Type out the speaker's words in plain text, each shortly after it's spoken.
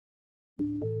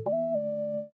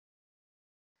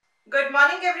Good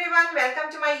morning everyone. Welcome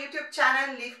to my YouTube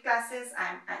channel Leaf Classes.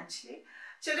 I am Anjali.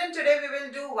 Children, today we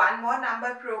will do one more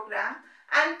number program,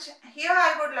 and here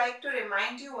I would like to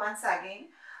remind you once again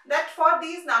that for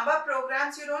these number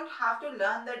programs you don't have to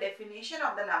learn the definition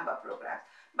of the number program.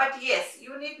 But yes,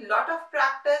 you need lot of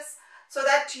practice so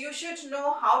that you should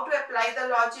know how to apply the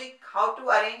logic, how to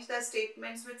arrange the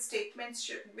statements, which statements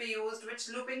should be used, which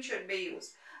looping should be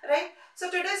used, right?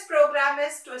 So today's program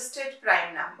is twisted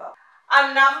prime number. A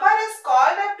number is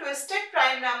called a twisted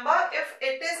prime number if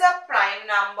it is a prime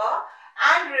number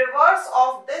and reverse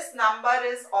of this number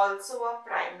is also a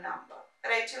prime number.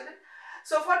 Right, children?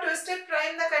 So for twisted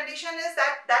prime, the condition is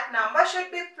that that number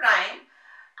should be prime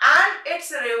and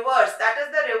its reverse, that is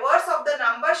the reverse of the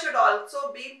number, should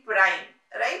also be prime.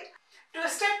 Right?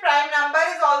 Twisted prime number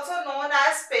is also known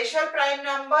as special prime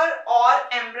number or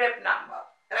Emrip number.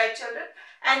 Right, children?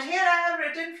 And here I have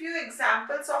written few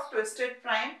examples of twisted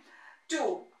prime. 2.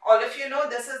 All of you know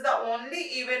this is the only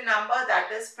even number that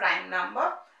is prime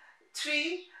number.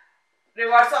 3.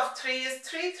 Reverse of 3 is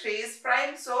 3. 3 is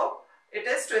prime, so it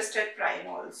is twisted prime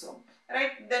also.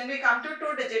 Right? Then we come to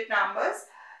 2-digit numbers.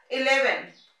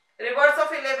 11. Reverse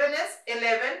of 11 is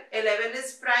 11. 11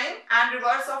 is prime and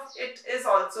reverse of it is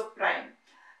also prime.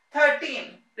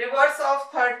 13. Reverse of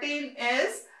 13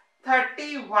 is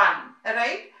 31.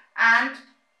 Right? And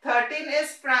 13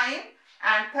 is prime.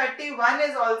 And 31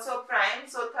 is also prime,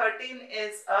 so 13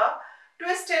 is a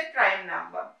twisted prime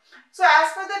number. So as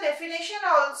per the definition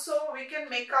also, we can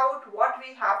make out what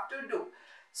we have to do.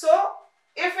 So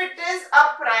if it is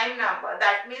a prime number,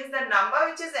 that means the number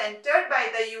which is entered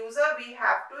by the user, we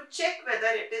have to check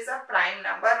whether it is a prime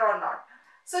number or not.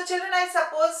 So children, I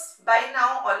suppose by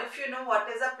now all of you know what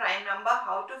is a prime number,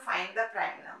 how to find the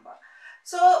prime number.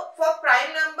 So for prime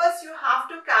numbers, you have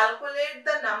to calculate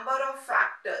the number of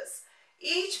factors.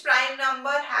 Each prime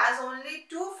number has only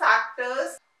 2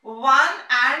 factors, 1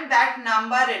 and that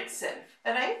number itself,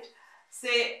 right?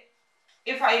 Say,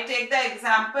 if I take the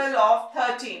example of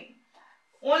 13,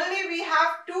 only we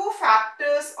have 2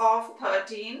 factors of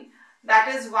 13, that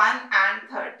is 1 and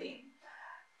 13.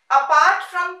 Apart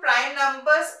from prime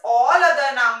numbers, all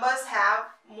other numbers have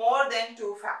more than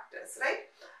 2 factors, right?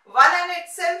 1 in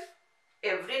itself,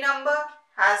 every number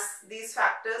has these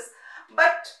factors.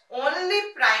 But only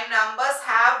prime numbers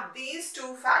have these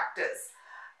 2 factors,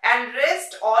 and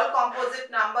rest all composite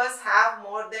numbers have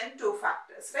more than 2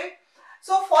 factors, right?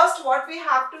 So first what we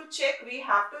have to check,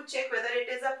 whether it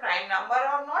is a prime number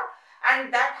or not,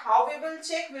 and that how we will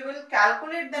check, we will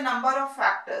calculate the number of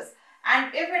factors,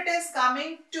 and if it is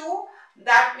coming 2,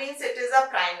 that means it is a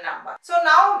prime number. So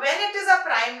now when it is a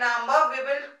prime number, we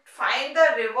will find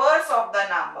the reverse of the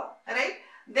number, right?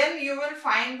 Then you will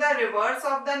find the reverse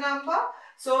of the number.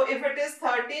 So if it is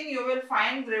 13, you will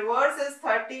find reverse is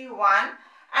 31,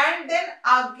 and then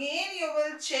again you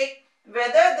will check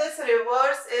whether this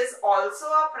reverse is also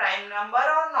a prime number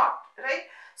or not, right?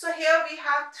 So here we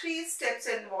have 3 steps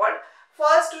involved.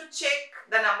 First, to check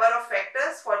the number of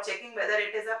factors for checking whether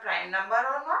it is a prime number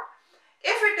or not.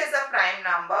 If it is a prime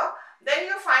number, then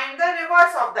you find the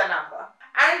reverse of the number,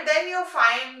 and then you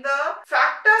find the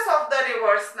factors of the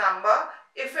reverse number.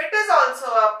 If it is also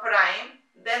a prime,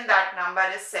 then that number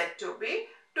is said to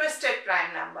be twisted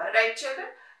prime number. Right,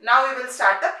 children? Now we will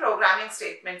start the programming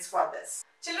statements for this.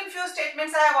 Children, few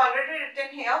statements I have already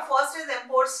written here. First is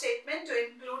import statement to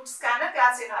include scanner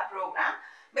class in our program,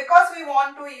 because we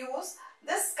want to use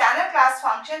this scanner class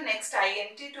function next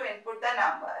int to input the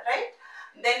number, right?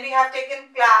 Then we have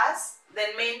taken class,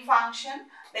 then main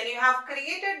function. Then you have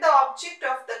created the object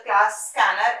of the class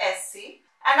scanner SC.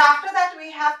 And after that, we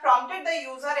have prompted the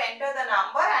user enter the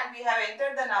number, and we have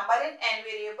entered the number in n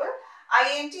variable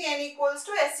int n equals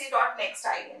to sc.next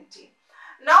int.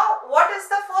 Now, what is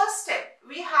the first step?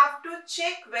 We have to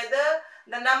check whether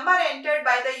the number entered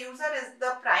by the user is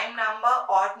the prime number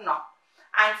or not.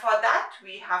 And for that,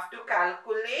 we have to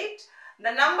calculate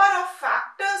the number of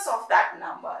factors of that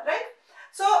number, right?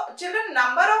 So, children,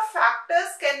 number of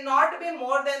factors cannot be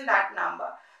more than that number.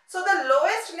 So, the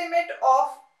lowest limit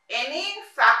of any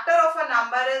factor of a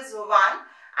number is 1,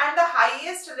 and the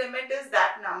highest limit is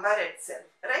that number itself,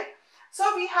 right?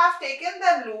 So we have taken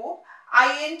the loop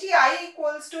int I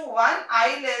equals to 1,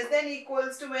 I less than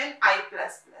equals to n, I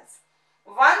plus plus.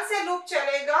 1 से loop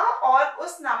चलेगा और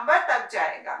उस number तक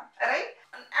जाएगा, right?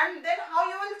 And then how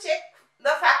you will check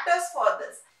the factors for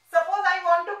this? Suppose I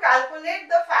want to calculate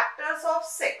the factors of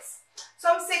 6. So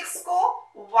हम 6 को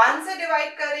 1 से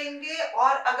divide करेंगे,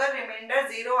 और अगर रिमाइंडर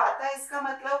 0 आता है इसका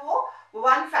मतलब वो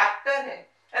 1 फैक्टर है,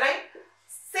 राइट?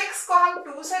 6 को हम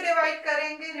 2 से डिवाइड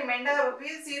करेंगे, रिमाइंडर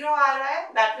भी 0 आ रहा है,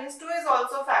 that means 2 is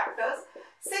also factors.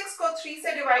 6 को 3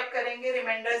 से डिवाइड करेंगे,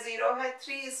 रिमाइंडर 0 है,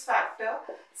 3 इज फैक्टर.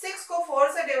 6 को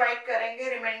 4 से डिवाइड करेंगे,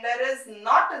 reminder is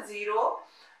not 0,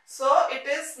 so it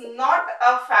is not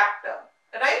a factor,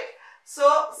 right? So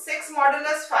 6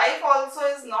 modulus 5 also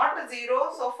is not 0,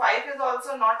 so 5 is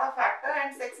also not a factor,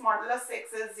 and 6 modulus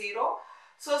 6 is 0,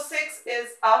 so 6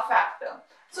 is a factor.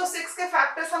 So 6 के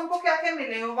factors हमको क्या क्या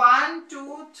मिले? 1,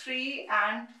 2, 3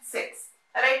 and 6,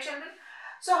 right children?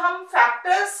 So हम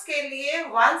factors के लिए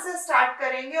 1 से start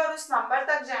करेंगे और उस नंबर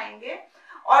तक जाएंगे,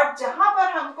 और जहां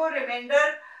पर हमको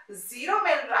रिमाइंडर 0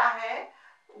 मिल रहा है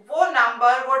वो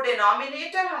नंबर, वो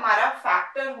डिनोमिनेटर हमारा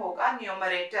फैक्टर होगा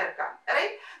न्यूमरेटर का,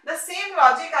 right? The same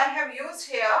logic I have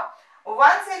used here,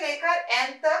 1 से लेकर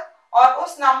n तक, और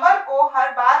उस नंबर को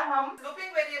हर बार हम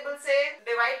लूपिंग वेरिएबल से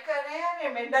डिवाइड कर रहे हैं,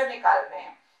 रिमाइंडर निकाल रहे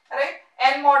हैं, right?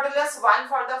 n modulus 1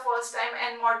 for the first time,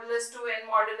 n modulus 2, n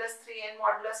modulus 3, n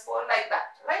modulus 4, like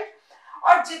that, right?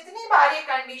 और जितनी बार ये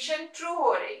कंडीशन ट्रू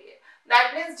हो रही है,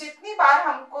 दैट मीन्स जितनी बार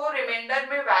हमको रिमाइंडर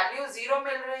में वैल्यू 0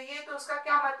 मिल रही है, तो उसका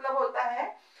क्या मतलब होता है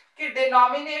कि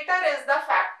denominator is the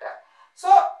factor. So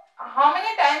how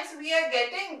many times we are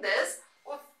getting this,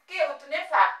 उसके उतने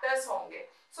फैक्टर्स होंगे.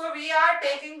 So we are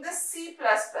taking this C++.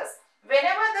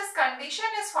 Whenever this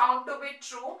condition is found to be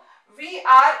true, we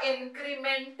are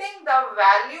incrementing the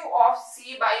value of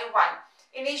C by 1.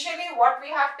 Initially what we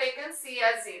have taken C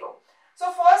as 0.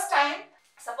 So first time,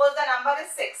 suppose the number is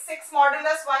 6. 6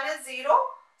 modulus 1 is 0,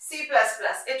 C++.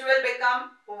 It will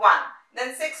become 1.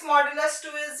 Then 6 modulus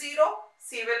 2 is 0,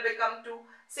 C will become 2.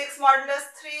 6 modulus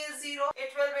 3 is 0,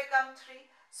 it will become 3.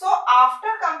 So after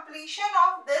completion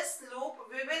of this loop,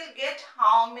 we will get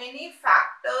how many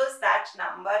factors that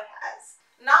number has.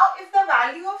 Now if the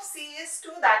value of C is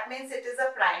 2, that means it is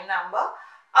a prime number.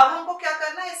 अब हमको क्या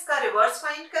करना है, इसका reverse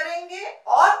find करेंगे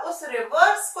और उस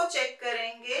reverse को चेक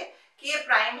करेंगे कि ये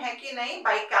प्राइम है कि नहीं,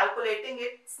 bye calculating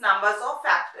it's numbers of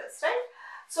factors, right?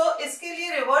 सो इसके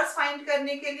लिए रिवर्स फाइंड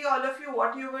करने के लिए all of you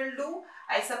what you will do,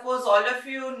 I suppose all of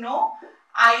you know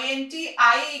int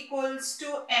I equals to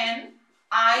n,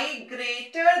 I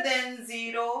greater than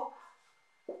 0,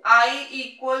 I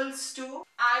equals to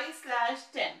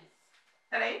I/10,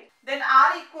 right? Then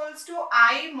r equals to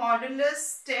I modulus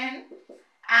 10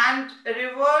 and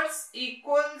reverse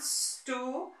equals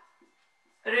to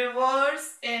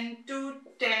reverse into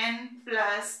 10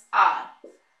 plus r.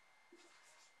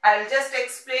 I'll just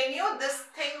explain you this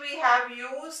thing we have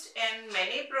used in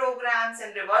many programs,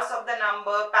 in reverse of the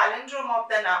number, palindrome of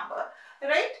the number,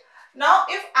 right? Now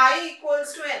if I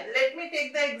equals to n, let me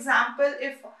take the example,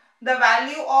 if the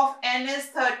value of n is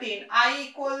 13, I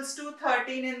equals to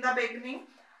 13 in the beginning,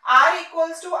 r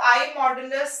equals to I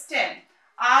modulus 10,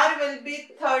 r will be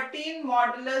 13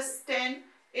 modulus 10,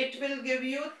 it will give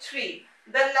you 3.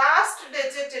 The last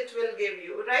digit it will give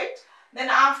you, right? Then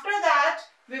after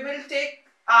that we will take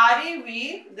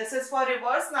REV, this is for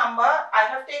reverse number, I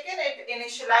have taken it,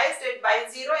 initialized it by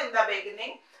 0 in the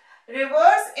beginning,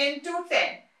 reverse into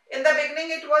 10. In the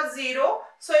beginning it was 0,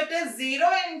 so it is 0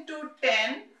 into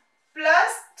 10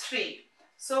 plus 3.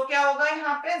 So क्या होगा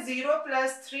यहाँ पे 0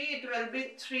 plus 3, it will be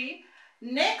 3.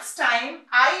 Next time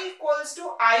I equals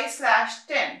to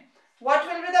I/10. What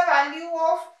will be the value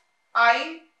of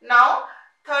I now?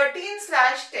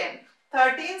 13/10.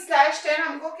 13/10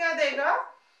 हमको क्या देगा?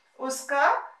 उसका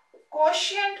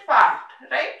quotient part,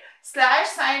 right? Slash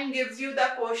sign gives you the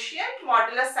quotient,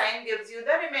 modulus sign gives you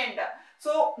the remainder.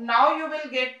 So now you will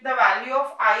get the value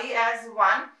of I as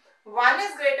 1. 1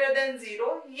 is greater than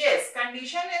 0. Yes,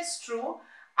 condition is true.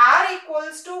 R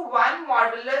equals to 1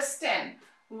 modulus 10.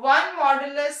 1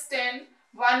 modulus 10.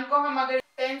 1 को हम अगर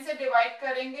 10 से divide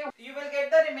करेंगे, you will get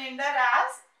the remainder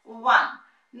as 1.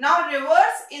 Now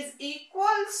reverse is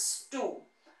equals to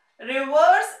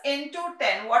reverse into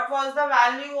 10. What was the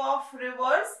value of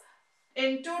reverse?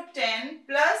 Into 10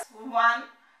 plus 1.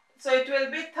 So it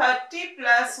will be 30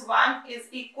 plus 1 is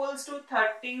equals to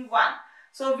 31.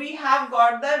 So we have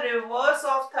got the reverse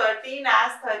of 13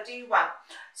 as 31.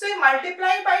 So ये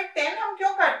multiply by 10 हम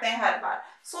क्यों करते हैं हर बार?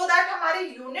 So that हमारे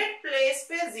unit place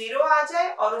पे 0 आ जाए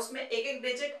और उसमें एक एक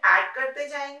digit add करते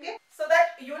जाएंगे. So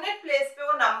that unit place पे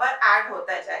वो number add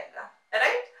होता जाएगा,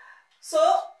 right? So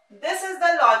this is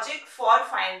the logic for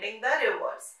finding the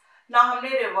reverse. Now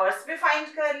हमने reverse भी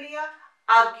find कर लिया.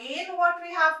 Again what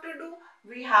we have to do?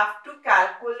 We have to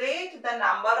calculate the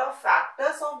number of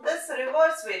factors of this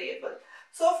reverse variable.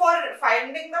 So for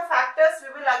finding the factors, we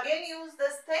will again use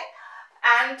this thing,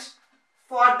 and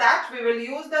for that we will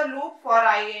use the loop for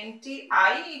int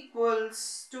I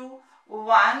equals to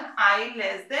 1, I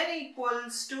less than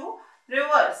equals to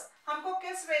reverse. हमको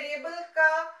किस variable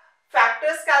का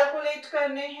factors calculate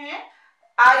करने हैं?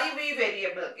 REV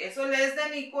variable के. So less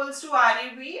than equals to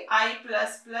REV I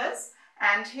plus plus,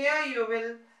 and here you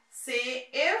will say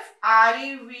if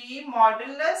REV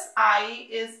modulus I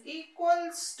is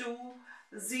equals to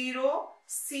 0,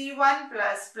 C1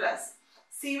 plus plus.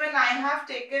 C1 I have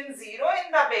taken 0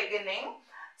 in the beginning.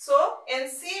 So in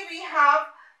C we have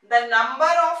the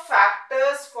number of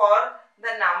factors for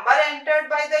the number entered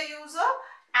by the user,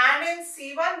 and in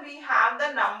C1 we have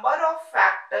the number of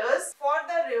factors for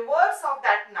the reverse of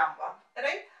that number,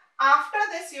 right? After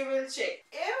this you will check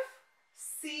if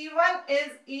C1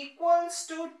 is equals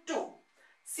to 2.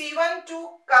 C1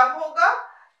 2 कब होगा?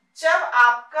 जब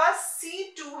आपका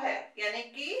C2 है, यानी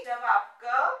कि जब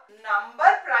आपका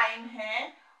number prime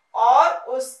है और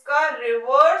उसका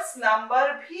रिवर्स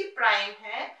नंबर भी प्राइम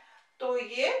है, तो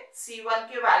ये C1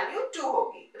 की वैल्यू 2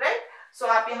 होगी, राइट? सो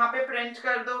आप यहाँ पे प्रिंट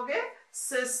कर दोगे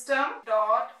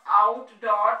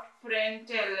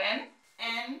System.out.println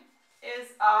n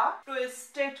is a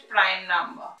twisted prime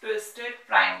number,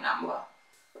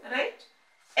 right?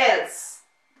 Else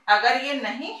अगर ये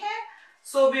नहीं है,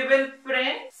 so we will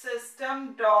print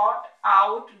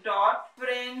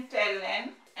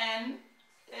System.out.println n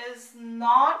is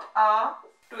not a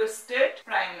twisted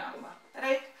prime number,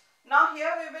 right? Now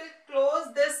here we will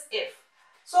close this if.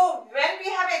 So when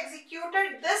we have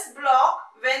executed this block,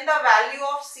 when the value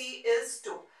of C is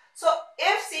 2. So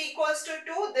if C equals to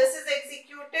 2, this is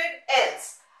executed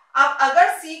else. अब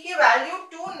अगर C की value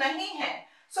 2 नहीं है,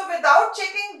 so without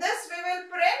checking this we will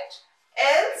print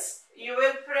else. You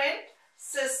will print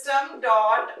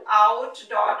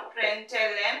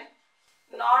System.out.println,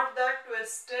 not the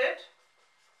twisted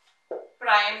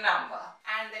prime number,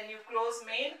 and then you close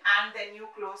main and then you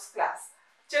close class.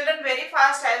 Children, very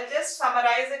fast I'll just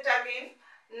summarize it again.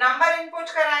 Number input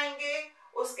कराएंगे,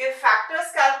 उसके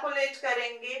factors calculate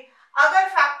करेंगे. अगर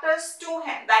factors 2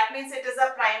 हैं, that means it is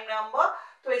a prime number,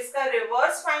 तो इसका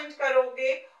reverse find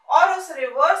करोगे और उस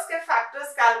reverse के factors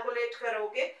calculate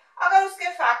करोगे. अगर उसके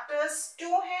factors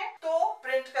 2 हैं, तो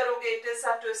print करोगे it is a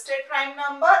twisted prime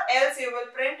number, else you will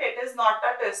print it is not a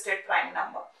twisted prime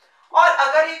number. और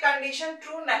अगर ये condition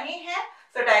true नहीं है,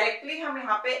 तो directly हम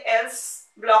यहाँ पे else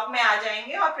block में आ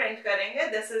जाएंगे और print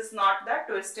करेंगे this is not the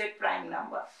twisted prime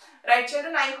number. Right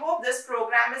children, I hope this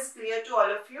program is clear to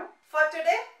all of you. For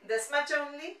today, this much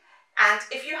only. And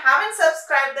if you haven't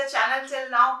subscribed the channel till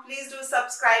now, please do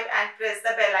subscribe and press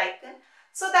the bell icon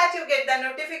so that you get the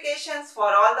notifications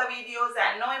for all the videos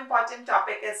and no important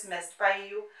topic is missed by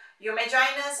you. You may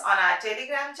join us on our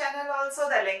Telegram channel also.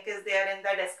 The link is there in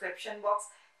the description box.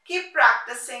 Keep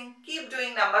practicing, keep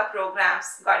doing number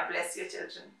programs. God bless you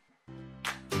children.